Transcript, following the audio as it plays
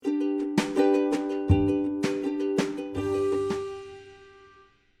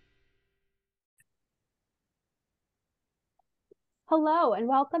Hello, and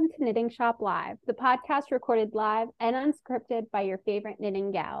welcome to Knitting Shop Live, the podcast recorded live and unscripted by your favorite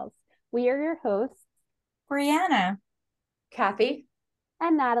knitting gals. We are your hosts, Brianna. Kathy.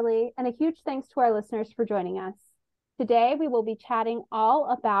 and Natalie, and a huge thanks to our listeners for joining us. Today, we will be chatting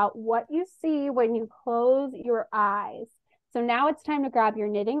all about what you see when you close your eyes. So now it's time to grab your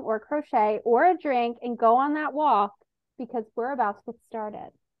knitting or crochet or a drink and go on that walk because we're about to get started.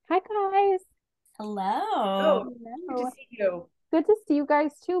 Hi, guys. Hello. Oh, good to see you. Good to see you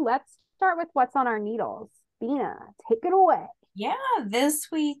guys too. Let's start with what's on our needles. Bina, take it away. Yeah, this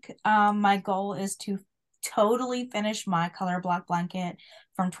week, my goal is to totally finish my color block blanket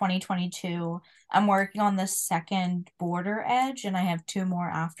from 2022. I'm working on the second border edge, and I have two more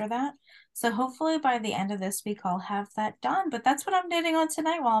after that. So hopefully by the end of this week, I'll have that done. But that's what I'm knitting on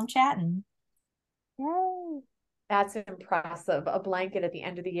tonight while I'm chatting. Yay. That's impressive. A blanket at the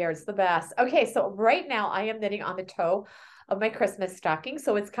end of the year is the best. Okay, so right now I am knitting on the toe of my Christmas stocking.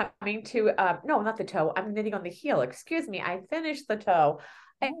 So it's coming to, no, not the toe. I'm knitting on the heel. Excuse me. I finished the toe.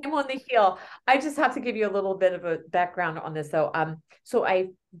 I'm on the heel. I just have to give you a little bit of a background on this though. So I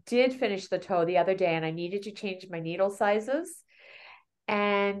did finish the toe the other day and I needed to change my needle sizes.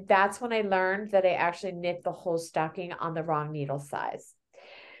 And that's when I learned that I actually knit the whole stocking on the wrong needle size.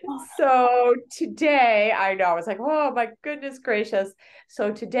 So today, I know, I was like, oh my goodness gracious.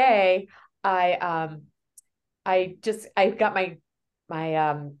 So today I got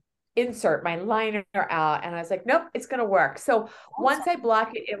my insert, my liner out, and I was like, nope, it's gonna work. So once I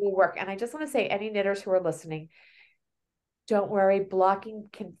block it, it will work. And I just want to say, any knitters who are listening, don't worry, blocking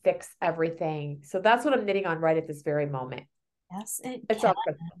can fix everything. So that's what I'm knitting on right at this very moment. Yes, it It's can. all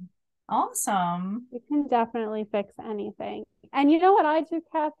good. Awesome. You can definitely fix anything. And you know what I do,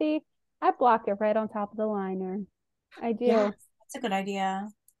 Kathy? I block it right on top of the liner. I do. Yes. That's a good idea.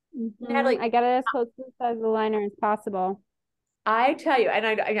 Natalie, I get it as close to the size of the liner as possible. I tell you, and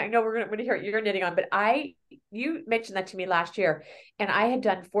I know we're going to hear you're knitting on, but you mentioned that to me last year, and I had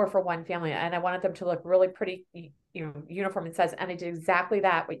done 4 for 1 family, and I wanted them to look really pretty, uniform and size, and I did exactly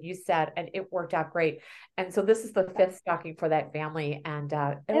that, what you said, and it worked out great. And so this is the 5th stocking for that family, and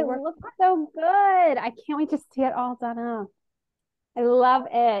It looks so good. I can't wait to see it all done up. I love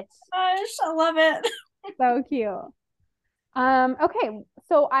it. Gosh, I love it. So cute. Okay,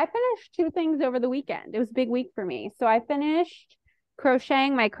 so I finished 2 things over the weekend. It was a big week for me. So I finished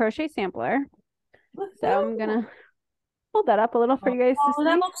crocheting my crochet sampler. So I'm gonna hold that up a little for you guys to see.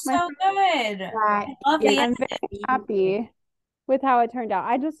 That looks so good. I love Yeah, the I'm very happy with how it turned out.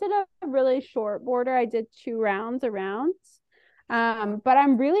 I just did a really short border. I did 2 rounds around. But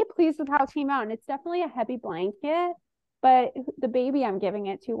I'm really pleased with how it came out. And it's definitely a heavy blanket, but the baby I'm giving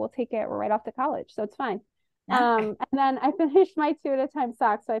it to will take it right off to college. So it's fine. And then I finished my 2 at a time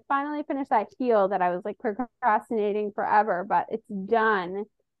socks. So I finally finished that heel that I was like procrastinating forever, but it's done.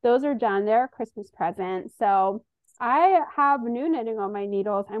 Those are done. They're a Christmas present. So I have new knitting on my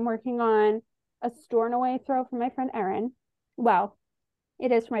needles. I'm working on a store and away throw from my friend Erin. Well,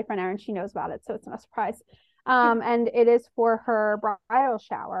 it is for my friend Erin. She knows about it, so it's not a surprise. And it is for her bridal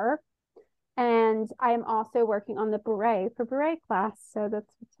shower. And I'm also working on the beret for beret class. So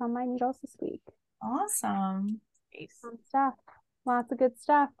that's what's on my needles this week. Awesome. Fun stuff. Lots of good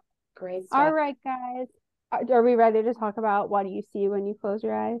stuff. Great stuff. All right, guys. Are we ready to talk about what do you see when you close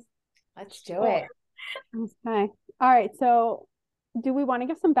your eyes? Let's do it. Okay. All right. So do we want to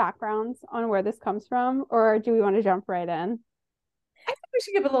give some backgrounds on where this comes from, or do we want to jump right in? I think we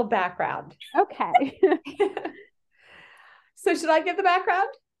should give a little background. Okay. So should I give the background?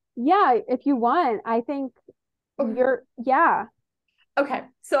 Yeah, if you want. I think yeah. Okay,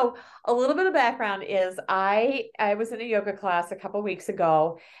 so a little bit of background is I was in a yoga class a couple weeks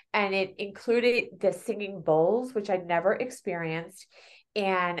ago, and it included the singing bowls, which I'd never experienced.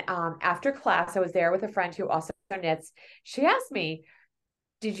 And after class, I was there with a friend who also knits. She asked me,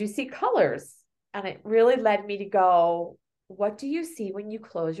 "Did you see colors?" And it really led me to go, "What do you see when you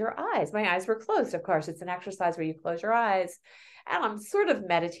close your eyes?" My eyes were closed, of course. It's an exercise where you close your eyes, and I'm sort of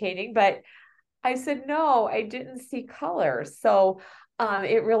meditating, but I said, no, I didn't see colors. So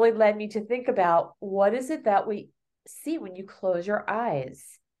it really led me to think about what is it that we see when you close your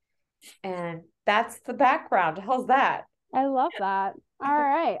eyes? And that's the background. How's that? I love that. All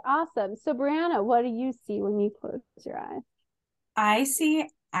right, awesome. So Brianna, what do you see when you close your eyes? I see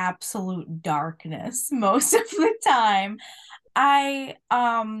absolute darkness most of the time. I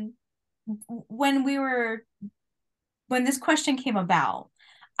when this question came about,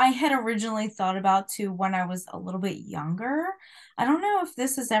 I had originally thought about to when I was a little bit younger. I don't know if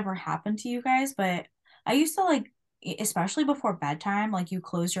this has ever happened to you guys, but I used to like, especially before bedtime, like you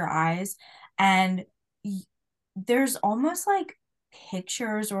close your eyes and there's almost like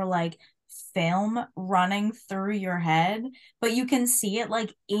pictures or like film running through your head, but you can see it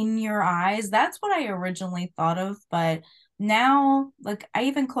like in your eyes. That's what I originally thought of, but now like I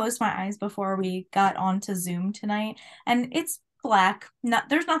even closed my eyes before we got onto Zoom tonight, and it's black. Not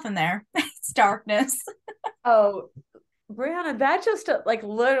there's nothing there. It's darkness. Oh, Brianna, that just like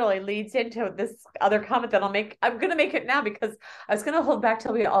literally leads into this other comment that I'll make. I'm going to make it now because I was going to hold back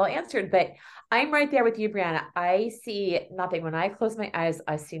till we all answered, but I'm right there with you, Brianna. I see nothing. When I close my eyes,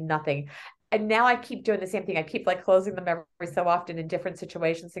 I see nothing. And now I keep doing the same thing. I keep like closing them every so often in different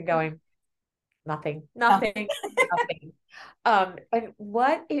situations and going, nothing, nothing, nothing. And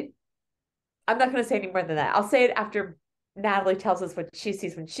what it, I'm not going to say any more than that. I'll say it after Natalie tells us what she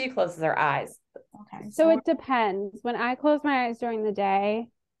sees when she closes her eyes. Okay. So it depends. When I close my eyes during the day,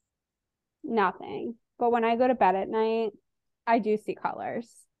 nothing. But when I go to bed at night, I do see colors.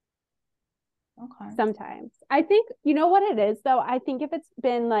 Okay. Sometimes. I think, you know what it is though? I think if it's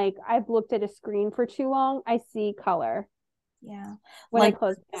been like I've looked at a screen for too long, I see color. Yeah. When like I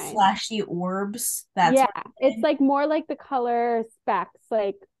close my eyes. flashy orbs. That's yeah, it's like more like the color specks,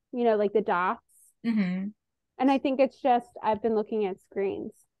 like, you know, like the dots. Mm-hmm. And I think it's just I've been looking at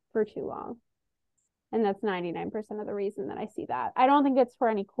screens for too long. And that's 99% of the reason that I see that. I don't think it's for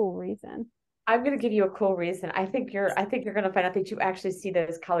any cool reason. I'm going to give you a cool reason. I think you're going to find out that you actually see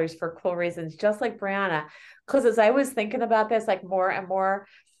those colors for cool reasons, just like Brianna. Because as I was thinking about this, like more and more,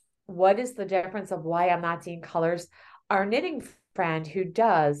 what is the difference of why I'm not seeing colors? Our knitting friend who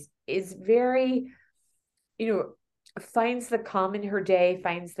does is very, you know, finds the calm in her day,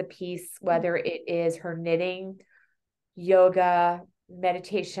 finds the peace, whether it is her knitting, yoga,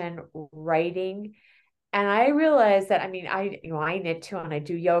 meditation, writing. And I realized that, I mean, I knit too and I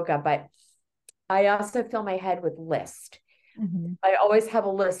do yoga, but I also fill my head with list. Mm-hmm. I always have a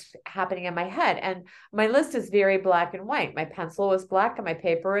list happening in my head, and my list is very black and white. My pencil is black and my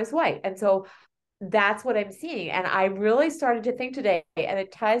paper is white. And so that's what I'm seeing. And I really started to think today, and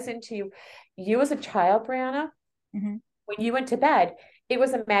it ties into you as a child, Brianna. Mm-hmm. When you went to bed, it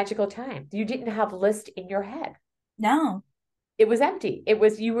was a magical time. You didn't have list in your head. No. It was empty. It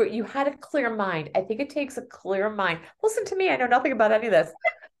was you had a clear mind. I think it takes a clear mind. Listen to me, I know nothing about any of this,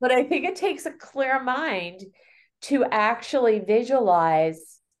 but I think it takes a clear mind to actually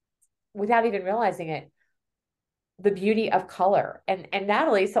visualize without even realizing it, the beauty of color. And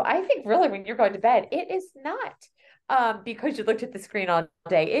Natalie, so I think really when you're going to bed, it is not because you looked at the screen all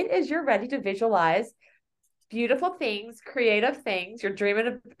day. It is you're ready to visualize beautiful things, creative things. You're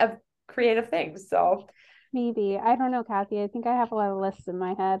dreaming of creative things. So Maybe. I don't know, Kathy. I think I have a lot of lists in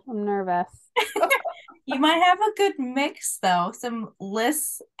my head. I'm nervous. You might have a good mix though, some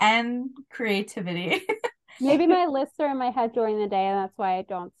lists and creativity. Maybe my lists are in my head during the day, and that's why I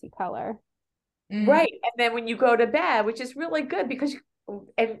don't see color. right. And then when you go to bed, which is really good because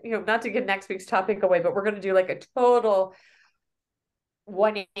and not to give next week's topic away, but we're going to do like a total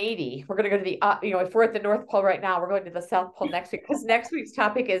 180. We're going to go to the if we're at the North Pole right now, we're going to the South Pole next week because next week's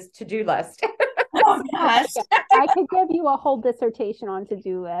topic is to-do list. Oh gosh. I could give you a whole dissertation on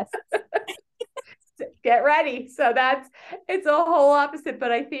to-do lists. Get ready. So it's a whole opposite,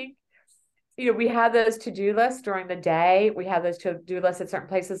 but I think we have those to-do lists during the day. We have those to-do lists at certain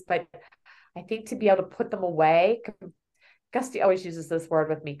places, but I think to be able to put them away, Gusty always uses this word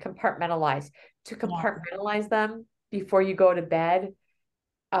with me, compartmentalize, to compartmentalize them before you go to bed,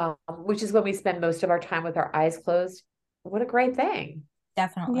 which is when we spend most of our time with our eyes closed. What a great thing.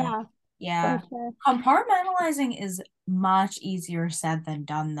 Definitely. Yeah. Sure. Compartmentalizing is much easier said than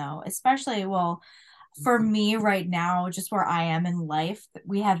done though, especially, well, for me right now, just where I am in life,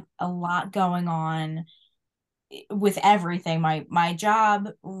 we have a lot going on with everything. My job,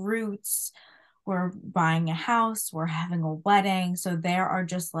 roots, we're buying a house, we're having a wedding. So there are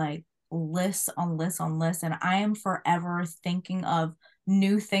just like lists on lists on lists. And I am forever thinking of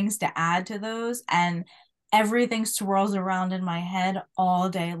new things to add to those. And everything swirls around in my head all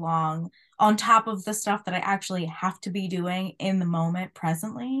day long, on top of the stuff that I actually have to be doing in the moment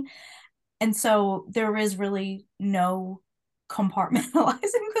presently. And so there is really no compartmentalizing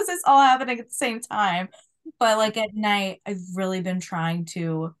because it's all happening at the same time. But like at night, I've really been trying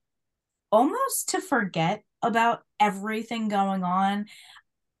to almost to forget about everything going on.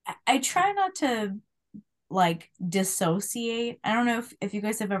 I try not to like dissociate. I don't know if you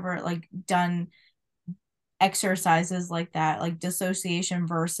guys have ever like done exercises like that, like dissociation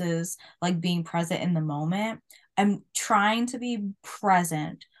versus like being present in the moment. I'm trying to be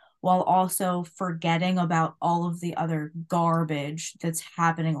present while also forgetting about all of the other garbage that's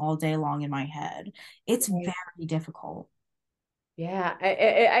happening all day long in my head. It's very difficult. Yeah,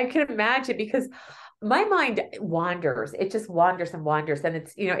 I can imagine because my mind wanders. It just wanders and wanders. And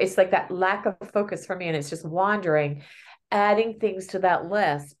it's, it's like that lack of focus for me. And it's just wandering, adding things to that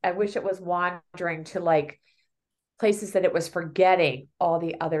list. I wish it was wandering to like places that it was forgetting all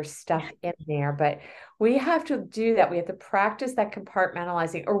the other stuff in there. But we have to do that. We have to practice that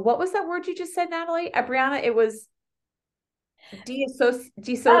compartmentalizing. Or what was that word you just said, Natalie? Brianna, it was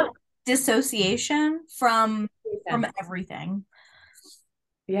dissociation from everything.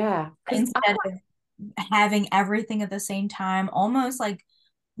 Yeah. Instead of having everything at the same time, almost like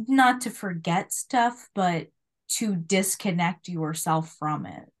not to forget stuff, but to disconnect yourself from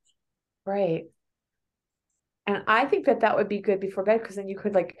it. Right. And I think that that would be good before bed because then you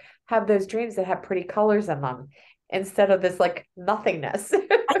could like have those dreams that have pretty colors in them instead of this like nothingness.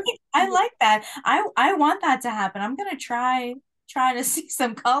 I like that. I want that to happen. I'm gonna try to see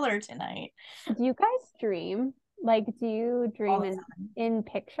some color tonight. Do you guys dream? Like, do you dream in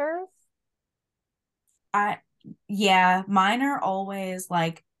pictures? Yeah, mine are always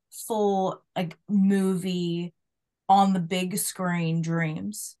like full like movie on the big screen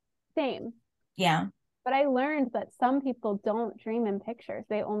dreams. Same. Yeah. But I learned that some people don't dream in pictures.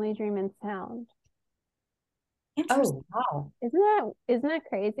 They only dream in sound. Oh, wow. Isn't that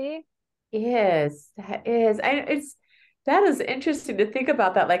crazy? That is. That is interesting to think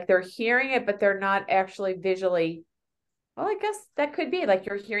about that. Like they're hearing it, but they're not actually visually. Well, I guess that could be like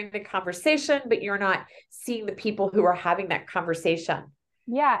you're hearing the conversation, but you're not seeing the people who are having that conversation.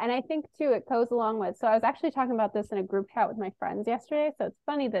 Yeah, and I think too it goes along with. So I was actually talking about this in a group chat with my friends yesterday. So it's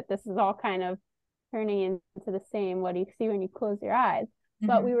funny that this is all kind of turning into the same what do you see when you close your eyes.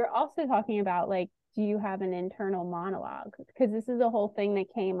 But we were also talking about like, do you have an internal monologue? Because this is a whole thing that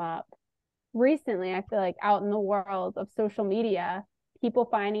came up recently. I feel like out in the world of social media, people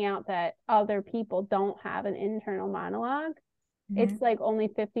finding out that other people don't have an internal monologue. It's like only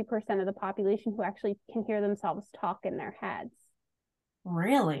 50% of the population who actually can hear themselves talk in their heads.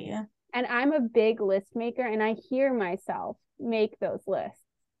 Really? And I'm a big list maker and I hear myself make those lists.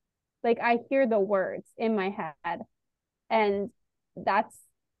 Like I hear the words in my head. And that's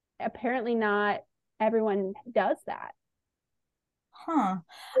apparently not everyone does that. Huh.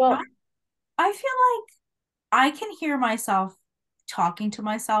 Well, I feel like I can hear myself talking to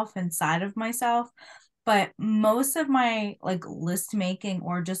myself inside of myself, but most of my like list making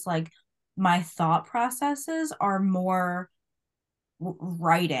or just like my thought processes are more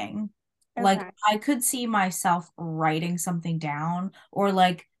writing. Okay. Like I could see myself writing something down or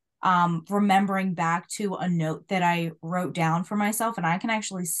like remembering back to a note that I wrote down for myself and I can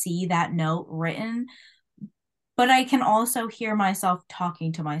actually see that note written, but I can also hear myself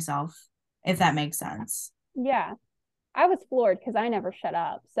talking to myself, if that makes sense. Yeah. I was floored because I never shut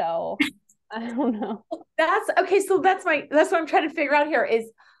up. So I don't know. That's okay. So that's what I'm trying to figure out here is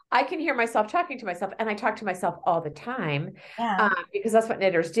I can hear myself talking to myself and I talk to myself all the time. Yeah. Because that's what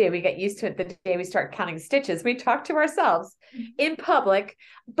knitters do. We get used to it the day we start counting stitches. We talk to ourselves in public.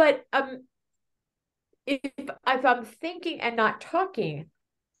 But if I'm thinking and not talking,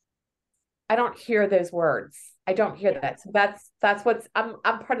 I don't hear those words. I don't hear that. So that's what's I'm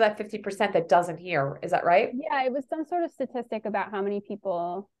part of that 50% that doesn't hear. Is that right? Yeah, it was some sort of statistic about how many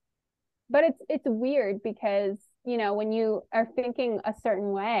people, but it's weird because when you are thinking a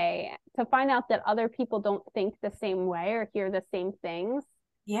certain way, to find out that other people don't think the same way or hear the same things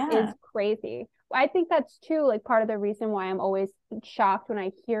is crazy. I think that's too like part of the reason why I'm always shocked when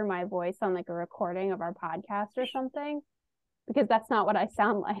I hear my voice on like a recording of our podcast or something, because that's not what I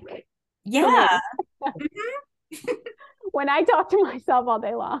sound like. Yeah. When I talk to myself all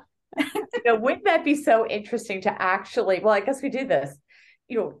day long. Wouldn't that be so interesting to actually, well, I guess we do this,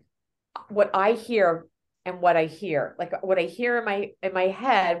 what I hear and what I hear, like what I hear in my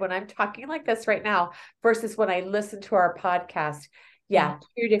head when I'm talking like this right now versus when I listen to our podcast. Yeah,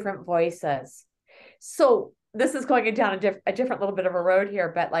 two different voices. So this is going down a different little bit of a road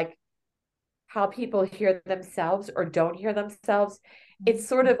here, but like how people hear themselves or don't hear themselves. It's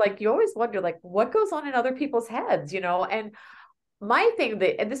sort of like you always wonder like what goes on in other people's heads, and my thing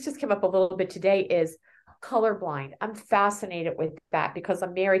and this just came up a little bit today is colorblind. I'm fascinated with that because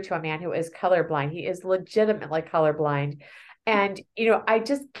I'm married to a man who is colorblind. He is legitimately colorblind. And, I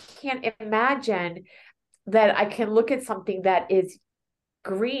just can't imagine that I can look at something that is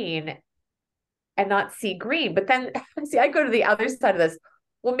green and not see green. But then see, I go to the other side of this.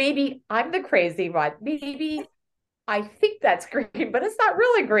 Well, maybe I'm the crazy one. Maybe I think that's green, but it's not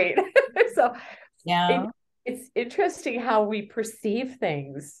really green. So yeah. It's interesting how we perceive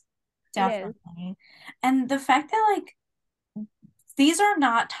things. Definitely. And the fact that like these are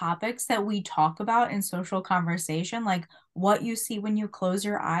not topics that we talk about in social conversation, like what you see when you close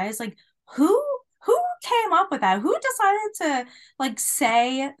your eyes. Like who came up with that? Who decided to like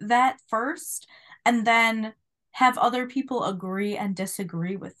say that first and then have other people agree and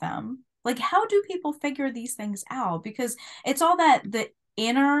disagree with them? Like how do people figure these things out? Because it's all that the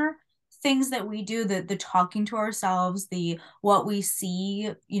inner things that we do, the talking to ourselves, the what we see,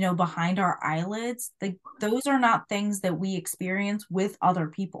 behind our eyelids, like those are not things that we experience with other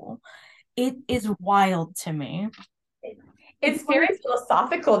people. It is wild to me. It's very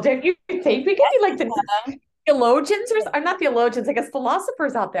philosophical, don't you think? We could be like the theologians, or I'm not theologians, I guess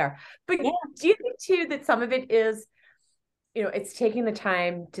philosophers out there. But Yeah. do you think too that some of it is, it's taking the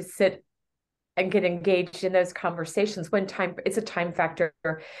time to sit and get engaged in those conversations when it's a time factor.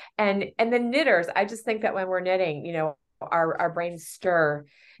 And the knitters, I just think that when we're knitting, our brains stir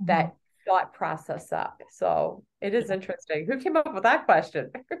that thought process up. So it is interesting. Who came up with that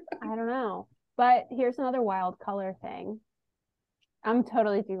question? I don't know. But here's another wild color thing. I'm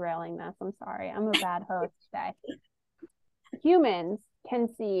totally derailing this. I'm sorry. I'm a bad host today. Humans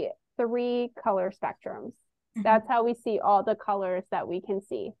can see 3 color spectrums. That's how we see all the colors that we can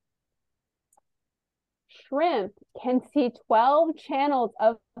see. Shrimp can see 12 channels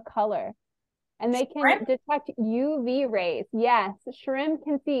of color, and they can detect UV rays. Yes, shrimp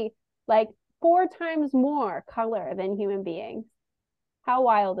can see like 4 times more color than human beings. How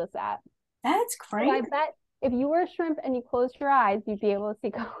wild is that? That's crazy. So I bet if you were a shrimp and you closed your eyes, you'd be able to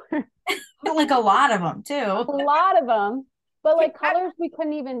see color. Like a lot of them too. A lot of them, but like colors we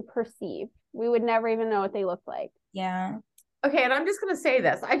couldn't even perceive. We would never even know what they looked like. Yeah. Okay, and I'm just going to say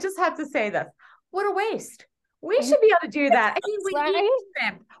this. I just have to say this. What a waste. We should be able to do that. I mean, we need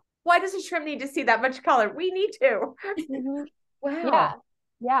shrimp. Why does a shrimp need to see that much color? We need to. Wow.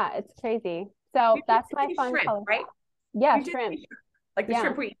 Yeah, it's crazy. So that's my fun shrimp, color. Right? Yeah, shrimp. Like the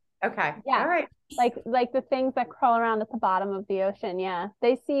shrimp we eat. Okay. Yeah. All right. Like the things that crawl around at the bottom of the ocean. Yeah.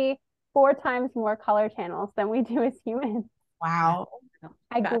 They see 4 times more color channels than we do as humans. Wow.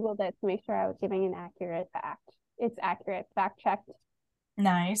 I Googled it to make sure I was giving an accurate fact. It's accurate. Fact checked.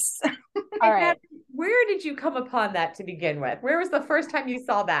 Nice. All right. Where did you come upon that to begin with? Where was the first time you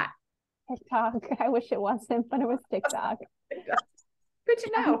saw that? TikTok. I wish it wasn't, but it was TikTok. Good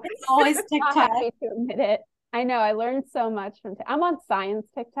to know. It's always TikTok. I'm happy to admit it. I know. I learned so much from I'm on science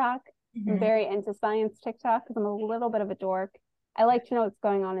TikTok. I'm very into science TikTok because I'm a little bit of a dork. I like to know what's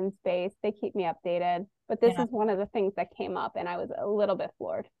going on in space. They keep me updated. But this is one of the things that came up and I was a little bit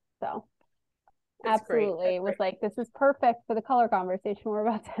floored. So that's absolutely was like, this is perfect for the color conversation we're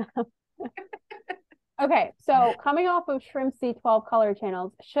about to have. Okay, so coming off of shrimp see 12 color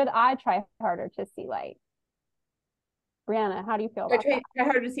channels, should I try harder to see light? Brianna, how do you feel about that? Try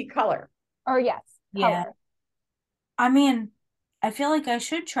harder to see color. Or yes, color. Yeah. I mean, I feel like I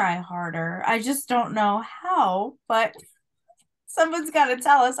should try harder. I just don't know how, but someone's got to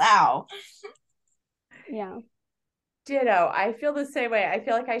tell us how. Yeah. Ditto. I feel the same way. I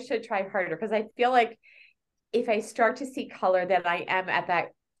feel like I should try harder because I feel like if I start to see color, that I am at that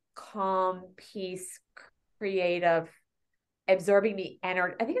calm, peace, creative, absorbing the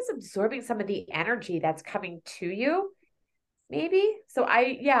energy. I think it's absorbing some of the energy that's coming to you, maybe. So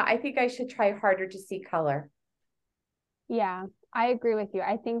I think I should try harder to see color. Yeah, I agree with you.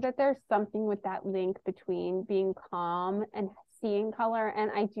 I think that there's something with that link between being calm and seeing color.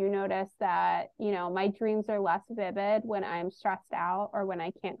 And I do notice that, my dreams are less vivid when I'm stressed out or when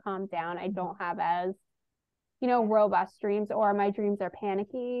I can't calm down. I don't have as, robust dreams, or my dreams are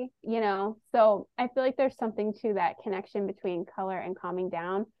panicky, So I feel like there's something to that connection between color and calming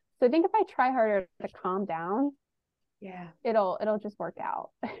down. So I think if I try harder to calm down, yeah, it'll just work out.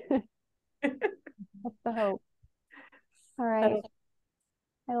 That's the hope. All right.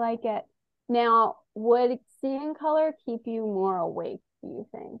 I like it. Now, would seeing color keep you more awake, do you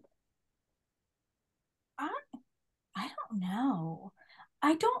think? I don't know.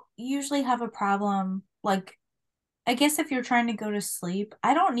 I don't usually have a problem. Like, I guess if you're trying to go to sleep,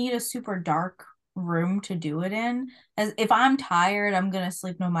 I don't need a super dark room to do it in. As if I'm tired, I'm gonna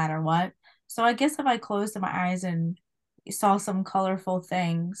sleep no matter what. So I guess if I closed my eyes and saw some colorful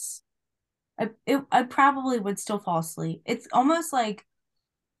things, I probably would still fall asleep. It's almost like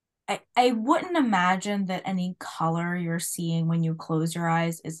I wouldn't imagine that any color you're seeing when you close your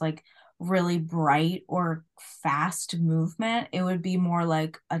eyes is like really bright or fast movement. It would be more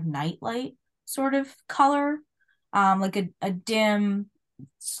like a nightlight sort of color, like a dim,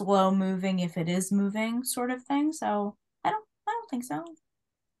 slow moving if it is moving sort of thing. So I don't think so.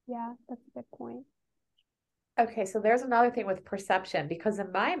 Yeah, that's a good point. Okay, so there's another thing with perception, because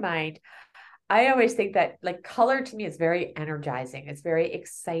in my mind, I always think that like color to me is very energizing. It's very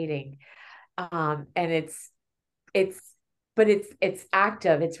exciting. And it's but it's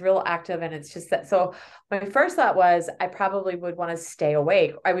active. It's real active, and it's just that. So my first thought was I probably would want to stay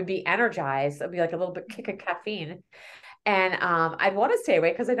awake. I would be energized. It'd be like a little bit kick of caffeine. And I'd want to stay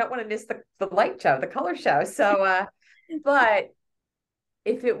awake because I don't want to miss the light show, the color show. So but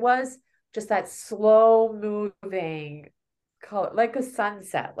if it was just that slow moving color, like a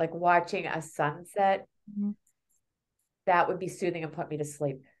sunset, like watching a sunset, Mhm. that would be soothing and put me to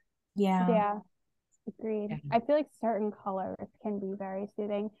sleep. Yeah. Yeah, agreed. Yeah. I feel like certain colors can be very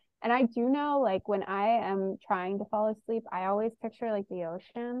soothing. And I do know, like, when I am trying to fall asleep, I always picture like the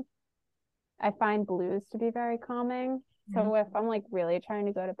ocean. I find blues to be very calming. So if I'm like really trying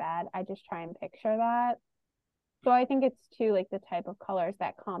to go to bed, I just try and picture that. So I think it's too like the type of colors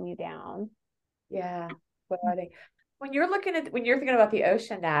that calm you down. Yeah. What are they? When you're thinking about the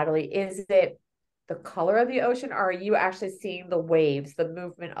ocean, Natalie, is it the color of the ocean, or are you actually seeing the waves, the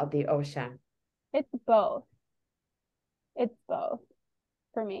movement of the ocean? It's both. It's both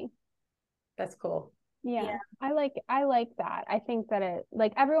for me. That's cool. Yeah. Yeah. I like that. I think that it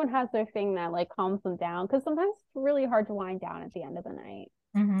like everyone has their thing that like calms them down because sometimes it's really hard to wind down at the end of the night.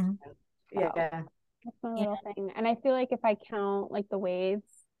 Mm-hmm. So Yeah. that's my Yeah. little thing. And I feel like if I count like the waves,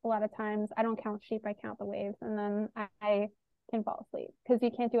 a lot of times I don't count sheep, I count the waves, and then I can fall asleep because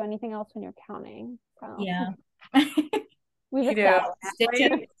you can't do anything else when you're counting. So Yeah. we've You know, established. Stick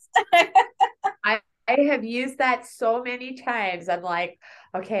to I have used that so many times. I'm like,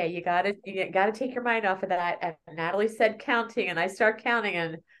 okay, you gotta take your mind off of that. And Natalie said counting, and I start counting,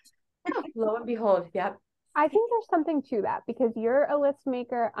 and lo and behold, yep. I think there's something to that because you're a list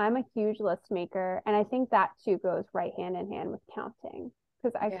maker, I'm a huge list maker, and I think that too goes right hand in hand with counting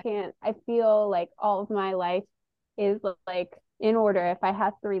because Yeah. I feel like all of my life is like in order if I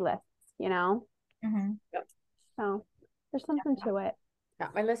have three lists, you know? Mhm. Yep. So there's something to it.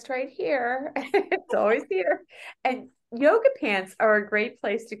 Got my list right here. It's always here. And yoga pants are a great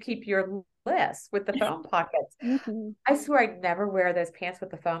place to keep your list with the phone pockets. Mm-hmm. I swear I'd never wear those pants with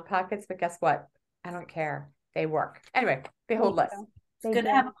the phone pockets, but guess what? I don't care. They work. Anyway, they hold lists. It's good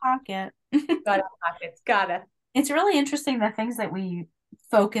to have a pocket. Gotta have pockets. Gotta. It's really interesting the things that we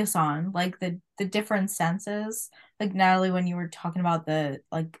focus on, like the different senses. Like Natalie, when you were talking about the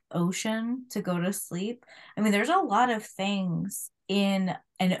like ocean to go to sleep, I mean, there's a lot of things in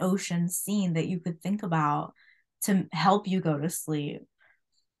an ocean scene that you could think about to help you go to sleep.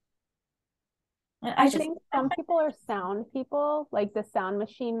 And I I just, think some people are sound people, like the sound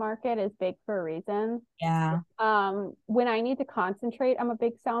machine market is big for a reason. yeah. When I need to concentrate, I'm a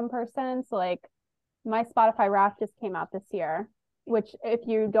big sound person. So like my Spotify Wrapped just came out this year, which if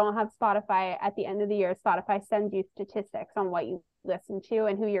you don't have Spotify at the end of the year, Spotify sends you statistics on what you listen to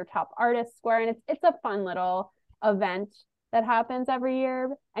and who your top artists were. And it's a fun little event that happens every year.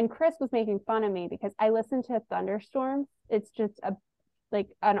 And Chris was making fun of me because I listen to Thunderstorms. It's just a like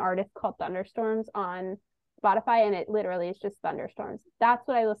an artist called Thunderstorms on Spotify, and it literally is just thunderstorms. That's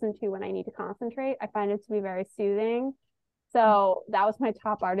what I listen to when I need to concentrate. I find it to be very soothing. So that was my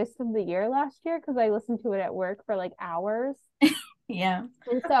top artist of the year last year because I listened to it at work for like hours. Yeah.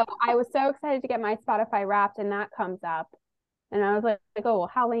 And so I was so excited to get my Spotify Wrapped, and that comes up. And I was like, oh,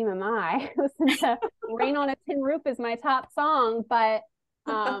 well, how lame am I? Listen to Rain on a Tin Roof is my top song. But,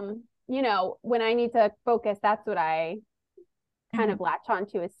 when I need to focus, that's what I kind Mhm. of latch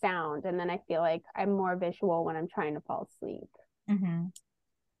onto is sound. And then I feel like I'm more visual when I'm trying to fall asleep. Mhm.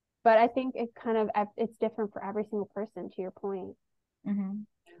 But I think it's different for every single person, to your point. Mhm.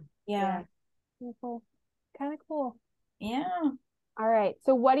 Yeah. Cool. Kind of cool. Yeah. All right.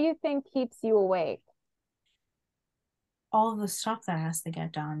 So what do you think keeps you awake? All the stuff that has to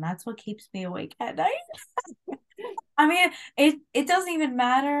get done. That's what keeps me awake at night. I mean, it doesn't even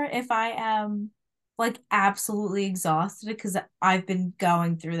matter if I am like absolutely exhausted because I've been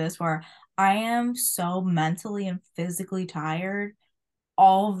going through this where I am so mentally and physically tired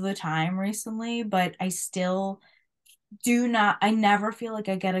all of the time recently, but I still I never feel like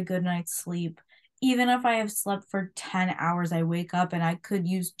I get a good night's sleep. Even if I have slept for 10 hours, I wake up and I could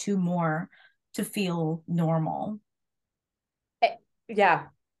use two more to feel normal. Yeah.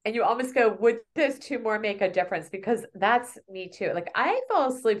 And you almost go, would those two more make a difference? Because that's me too. Like I fall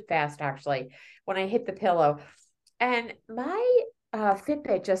asleep fast actually when I hit the pillow. And my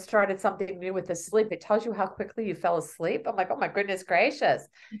Fitbit just started something new with the sleep. It tells you how quickly you fell asleep. I'm like, oh my goodness gracious.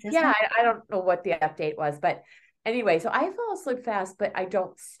 Just Yeah, I don't know what the update was, but anyway, so I fall asleep fast, but I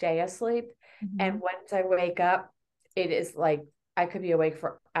don't stay asleep. And Mhm. once I wake up, it is like I could be awake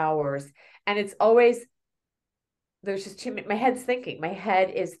for hours. And it's always there's just too many, my head's thinking. My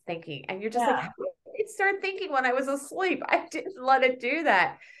head is thinking. And you're just like, Yeah. how did it start thinking when I was asleep? I didn't let it do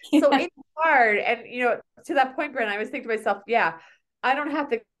that. So Yeah. it's hard. And to that point, Brent, I was thinking to myself, yeah, I don't have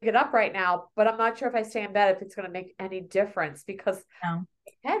to get up right now, but I'm not sure if I stay in bed if it's going to make any difference because No.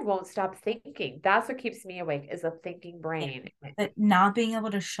 my head won't stop thinking. That's what keeps me awake is a thinking brain. That not being able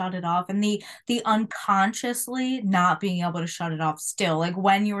to shut it off, and the unconsciously not being able to shut it off still, like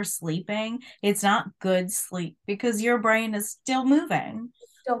when you're sleeping, it's not good sleep because your brain is still moving.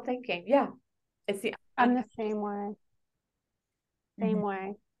 Still thinking. Yeah. It's the I'm the same way. Same Mhm.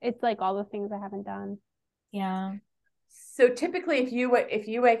 way. It's like all the things I haven't done. Yeah. So typically if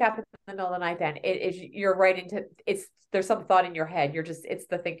you wake up in the middle of the night, then it is you're right into there's some thought in your head. It's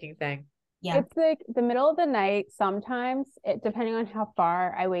the thinking thing. Yeah. It's like the middle of the night sometimes, depending on how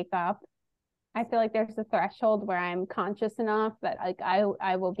far I wake up. I feel like there's a threshold where I'm conscious enough that like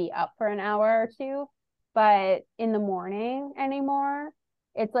I will be up for an hour or two. But in the morning anymore,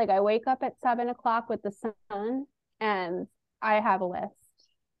 it's like I wake up at 7 o'clock with the sun and I have a list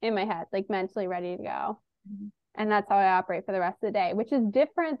in my head, like mentally ready to go. Mhm. And that's how I operate for the rest of the day, which is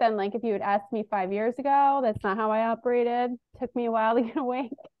different than like if you had asked me 5 years ago. That's not how I operated. Took me a while to get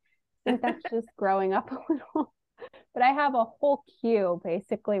awake. I think that's just growing up a little. But I have a whole queue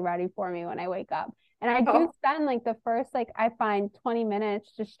basically ready for me when I wake up. And I do Oh, spend like the first, like, I find 20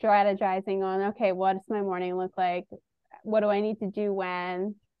 minutes just strategizing on, okay, what does my morning look like? What do I need to do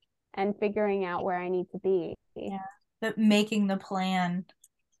when? And figuring out where I need to be. Yeah. But making the plan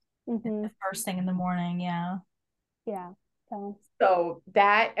Mm-hmm. the first thing in the morning. Yeah. Yeah. So, so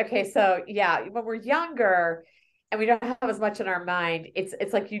yeah, when we're younger and we don't have as much in our mind,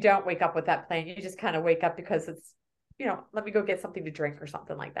 it's like you don't wake up with that plan. You just kind of wake up because it's, let me go get something to drink or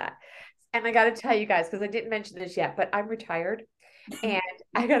something like that. And I got to tell you guys, because I didn't mention this yet, but I'm retired. And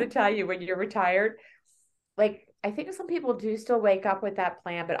I got to tell you, when you're retired, like I think some people do still wake up with that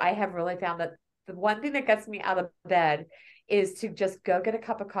plan, but I have really found that the one thing that gets me out of bed is to just go get a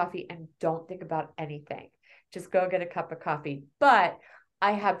cup of coffee and don't think about anything. Just go get a cup of coffee. But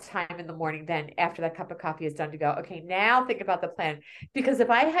I have time in the morning then after that cup of coffee is done to go, okay, now think about the plan. Because if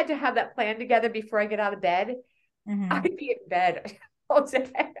I had to have that plan together before I get out of bed, Mhm. I'd be in bed all day.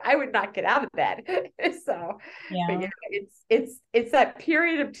 I would not get out of bed. So, but Yeah. it's that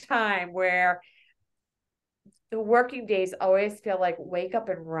period of time where the working days always feel like wake up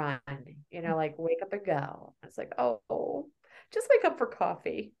and run, like wake up and go. It's like, oh, just wake up for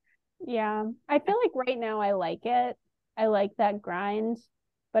coffee. yeah. I feel like right now I like it. I like that grind,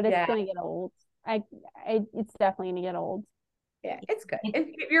 but it's Yeah, going to get old. It's definitely going to get old. yeah, it's good.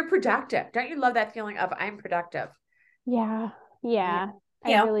 It- You're productive. Don't you love that feeling of I'm productive? Yeah. Yeah. Yeah. I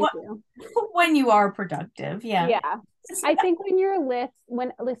yeah. really do. When you are productive. Yeah. Yeah. I think when your list,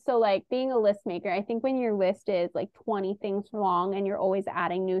 so like being a list maker, I think when your list is like 20 things long and you're always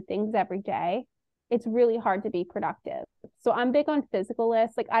adding new things every day, it's really hard to be productive. So I'm big on physical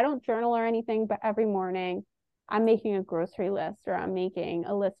lists. Like I don't journal or anything, but every morning I'm making a grocery list or I'm making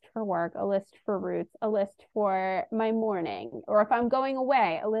a list for work, a list for routes, a list for my morning, or if I'm going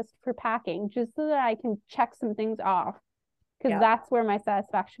away, a list for packing, just so that I can check some things off because Yeah. that's where my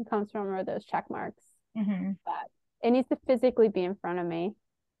satisfaction comes from, are those check marks. Mhm. But it needs to physically be in front of me.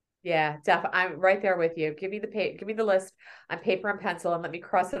 Yeah, definitely. I'm right there with you. Give me the list on paper and pencil and let me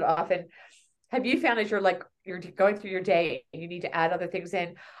cross it off. And have you found as you're going through your day and you need to add other things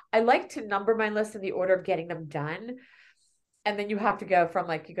in? I like to number my list in the order of getting them done. And then you have to go from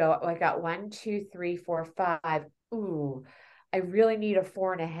like you go, oh, I got 1, 2, 3, 4, 5. Ooh, I really need a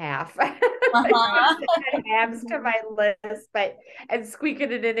 4.5. Uh-huh. Halves to my list, but and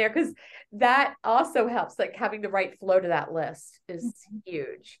squeaking it in there because that also helps. Like having the right flow to that list is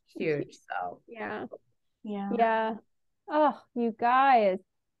huge, huge. So Yeah. Yeah. Yeah. Oh, you guys.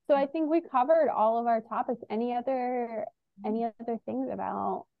 So I think we covered all of our topics. Any other things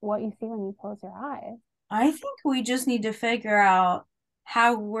about what you see when you close your eyes? I think we just need to figure out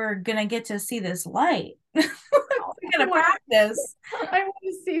how we're gonna get to see this light. We're I gonna want, practice. I want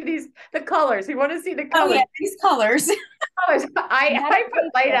to see the colors. We want to see the Oh colors. yeah, these colors. Colors. I put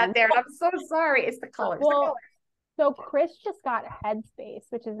light out Meditation. there, and I'm so sorry. It's the colors. The Well, colors. so Chris just got Headspace,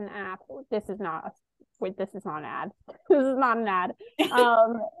 which is an app. This is not wait, this is not an ad. This is not an ad.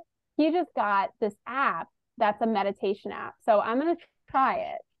 Um, he just got this app that's a meditation app. So I'm gonna try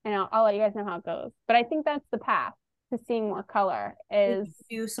it and I'll let you guys know how it goes. But I think that's the path to seeing more color is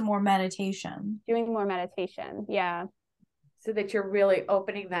Do some more meditation. doing more meditation. Yeah. So that you're really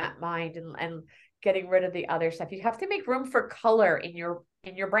opening that mind and getting rid of the other stuff. You have to make room for color in your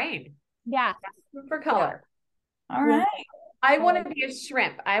brain. Yeah. Room for color. All right. I want to be a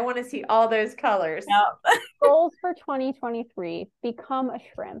shrimp. I want to see all those colors. Yep. Goals for 2023, become a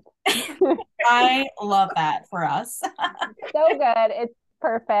shrimp. I love that for us. So good. It's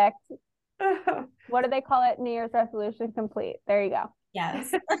perfect. What do they call it? New Year's resolution complete. There you go.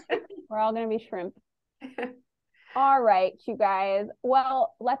 Yes. We're all going to be shrimp. All right, you guys.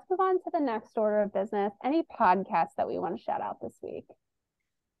 Well, let's move on to the next order of business. Any podcasts that we want to shout out this week?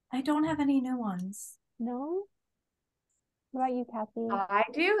 I don't have any new ones. No? What about you, Kathy? I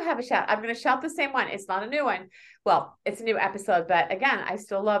do have a shout. I'm going to shout the same one. It's not a new one. Well, it's a new episode, but again, I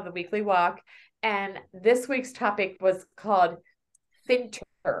still love the weekly walk. And this week's topic was called Finter,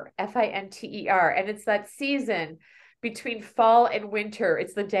 Finter. And it's that season between fall and winter.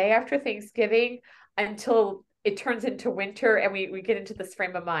 It's the day after Thanksgiving until it turns into winter and we get into this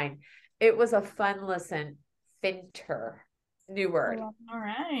frame of mind. It was a fun listen. Finter. New word. All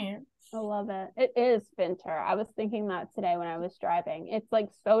right. I love it. It is winter. I was thinking that today when I was driving. It's like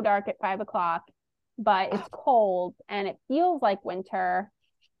so dark at 5:00, but it's cold and it feels like winter.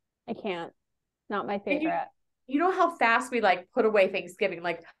 I can't. Not my favorite. You know how fast we like put away Thanksgiving?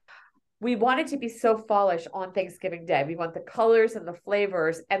 Like we want it to be so fallish on Thanksgiving Day. We want the colors and the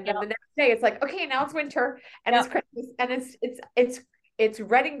flavors. And then the next day it's like, okay, now it's winter and it's Christmas and it's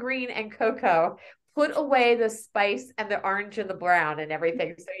red and green and cocoa. Put away the spice and the orange and the brown and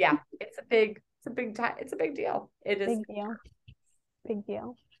everything. So yeah, it's a big deal. It is big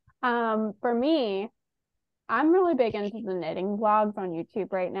deal. For me, I'm really big into the knitting vlogs on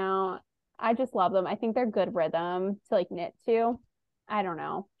YouTube right now. I just love them. I think they're good rhythm to like knit to. I don't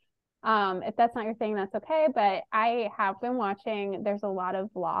know. If that's not your thing, that's okay. But I have been watching, there's a lot of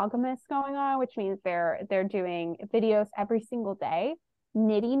Vlogmas going on, which means they're doing videos every single day.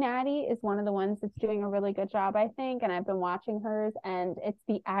 Nitty Natty is one of the ones that's doing a really good job, I think, and I've been watching hers, and it's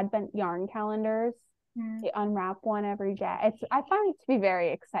the Advent yarn calendars. They unwrap one every day. I find it to be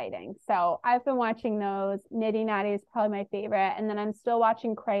very exciting. So I've been watching those. Nitty Natty is probably my favorite, and then I'm still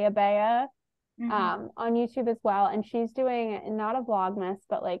watching Creya Bea on YouTube as well, and she's doing not a Vlogmas,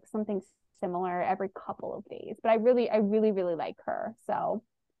 but like something similar every couple of days. But I really like her. So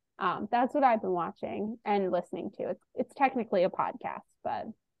that's what I've been watching and listening to. It's technically a podcast, but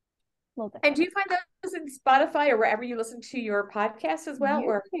a little different. And do you find those in Spotify or wherever you listen to your podcast as well?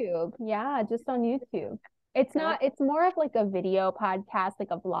 YouTube. Yeah, just on YouTube. It's not, it's more of like a video podcast, like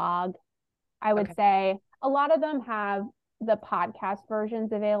a vlog, I would say. A lot of them have the podcast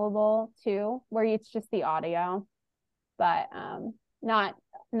versions available too, where it's just the audio. But not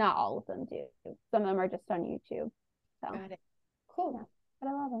all of them do. Some of them are just on YouTube. So got it. Cool. Yeah. But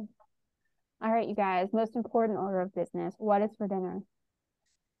I love them. All right, you guys. Most important order of business. What is for dinner?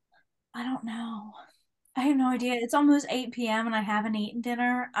 I don't know. I have no idea. It's almost 8 p.m. and I haven't eaten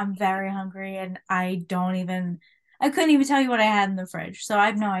dinner. I'm very hungry and I couldn't even tell you what I had in the fridge. So I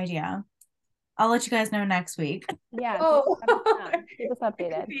have no idea. I'll let you guys know next week. Yeah. Keep us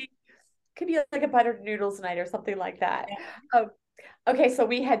updated. Could be like a buttered noodles night or something like that. Yeah. Okay, so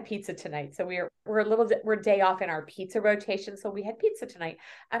we had pizza tonight. So we're day off in our pizza rotation. So we had pizza tonight.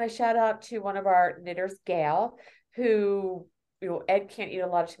 And a shout out to one of our knitters, Gail, who, Ed can't eat a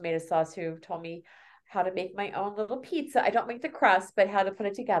lot of tomato sauce, who told me how to make my own little pizza. I don't make the crust, but how to put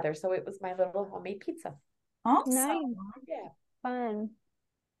it together. So it was my little homemade pizza. Awesome. Nice. Yeah. Fun.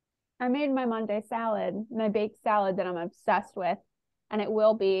 I made my Monday salad, my baked salad that I'm obsessed with. And it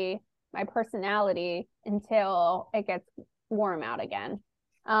will be my personality until it gets warm out again.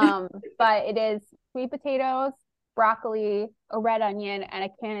 But it is sweet potatoes, broccoli, a red onion, and a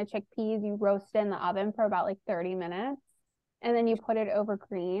can of chickpeas you roast in the oven for about like 30 minutes. And then you put it over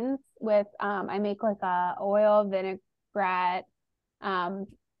greens with I make like a oil, vinaigrette,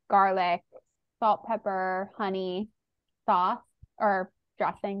 garlic, salt, pepper, honey, sauce, or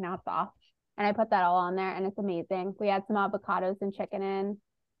dressing, not sauce. And I put that all on there and it's amazing. We add some avocados and chicken in.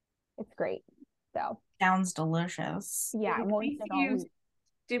 It's great. So sounds delicious. Yeah.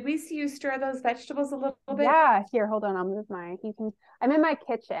 Did we see you stir those vegetables a little bit? Yeah. Here, hold on. I'll move I'm in my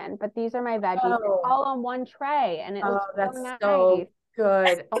kitchen, but these are my veggies. It's all on one tray and it looks that's so nice. So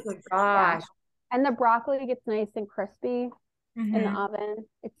good. Oh my gosh. Yeah. And the broccoli gets nice and crispy in the oven.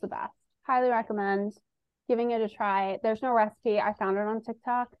 It's the best. Highly recommend giving it a try. There's no recipe. I found it on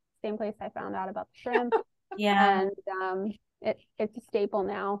TikTok, same place I found out about the shrimp. Yeah. And it's a staple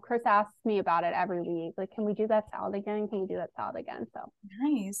now. Chris asks me about it every week. Like, can we do that salad again? Can we do that salad again? So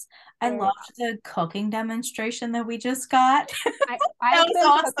nice. I loved the cooking demonstration that we just got. I have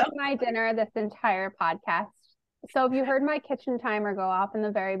been cooking my dinner this entire podcast. So if you heard my kitchen timer go off in the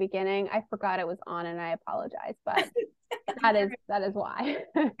very beginning, I forgot it was on and I apologize, but that is why.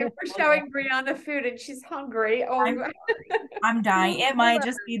 We're showing Brianna food and she's hungry. Oh, I'm dying. It might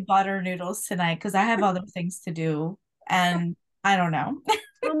just be butter noodles tonight because I have other things to do and I don't know.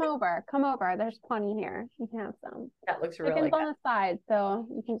 Come over. There's plenty here. You can have some. that looks Chicken's really good. on the side, so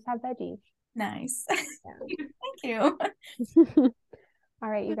you can just have veggies. Nice. Yeah. Thank you. All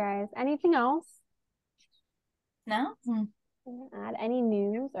right, you guys. Anything else? No? Add any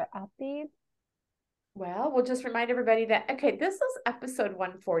news or updates? Well, we'll just remind everybody that, okay, this is episode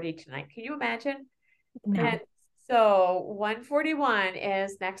 140 tonight. Can you imagine? No. And so 141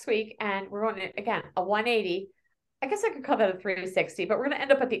 is next week, and we're going to, again, a 180. I guess I could call that a 360, but we're going to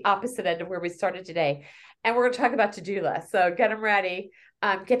end up at the opposite end of where we started today. And we're going to talk about to-do lists. So get them ready.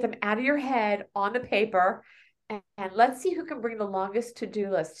 Get them out of your head on the paper. And let's see who can bring the longest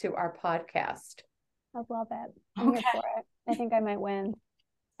to-do list to our podcast. I love it. I'm here for it. I think I might win.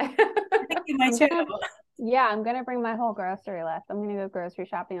 I think you might too. Yeah, I'm going to bring my whole grocery list. I'm going to go grocery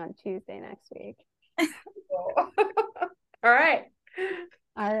shopping on Tuesday next week. All right.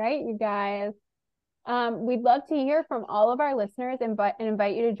 All right, you guys. We'd love to hear from all of our listeners and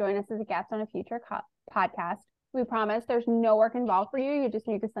invite you to join us as a guest on a future podcast. We promise there's no work involved for you. You just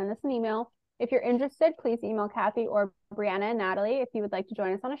need to send us an email. If you're interested, please email Kathy or Brianna and Natalie if you would like to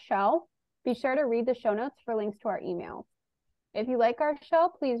join us on a show. Be sure to read the show notes for links to our emails. If you like our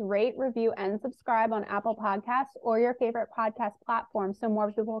show, please rate, review, and subscribe on Apple Podcasts or your favorite podcast platform so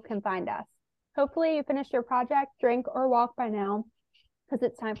more people can find us. Hopefully you finished your project, drink, or walk by now because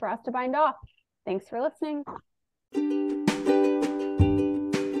it's time for us to bind off. Thanks for listening.